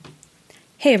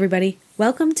Hey everybody,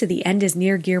 welcome to the End is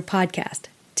Near Gear podcast.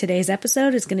 Today's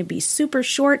episode is going to be super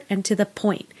short and to the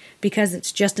point because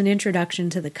it's just an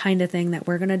introduction to the kind of thing that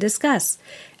we're going to discuss.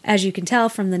 As you can tell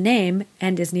from the name,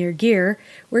 End is Near Gear,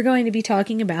 we're going to be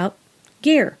talking about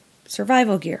gear,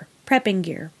 survival gear, prepping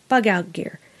gear, bug out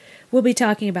gear. We'll be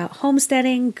talking about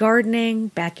homesteading, gardening,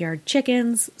 backyard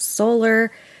chickens,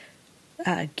 solar,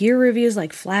 gear reviews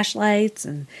like flashlights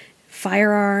and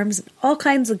firearms, all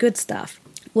kinds of good stuff.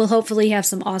 We'll hopefully have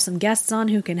some awesome guests on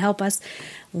who can help us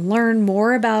learn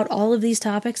more about all of these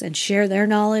topics and share their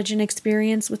knowledge and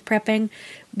experience with prepping.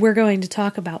 We're going to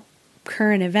talk about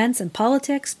current events and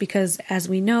politics because, as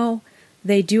we know,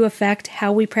 they do affect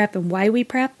how we prep and why we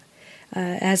prep,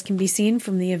 as can be seen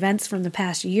from the events from the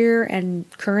past year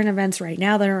and current events right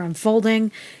now that are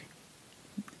unfolding.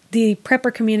 The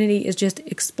prepper community is just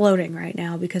exploding right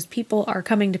now because people are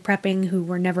coming to prepping who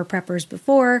were never preppers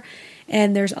before,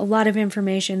 and there's a lot of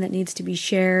information that needs to be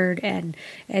shared and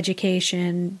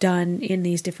education done in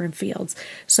these different fields.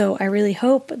 So I really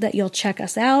hope that you'll check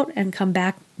us out and come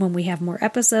back when we have more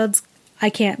episodes. I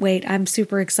can't wait. I'm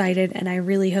super excited, and I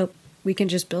really hope we can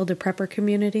just build a prepper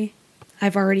community.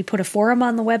 I've already put a forum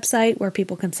on the website where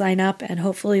people can sign up, and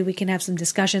hopefully we can have some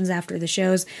discussions after the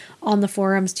shows on the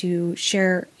forums to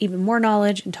share even more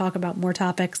knowledge and talk about more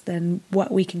topics than what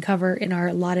we can cover in our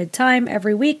allotted time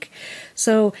every week.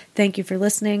 So thank you for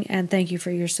listening, and thank you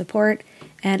for your support,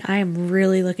 and I am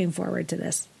really looking forward to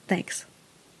this. Thanks.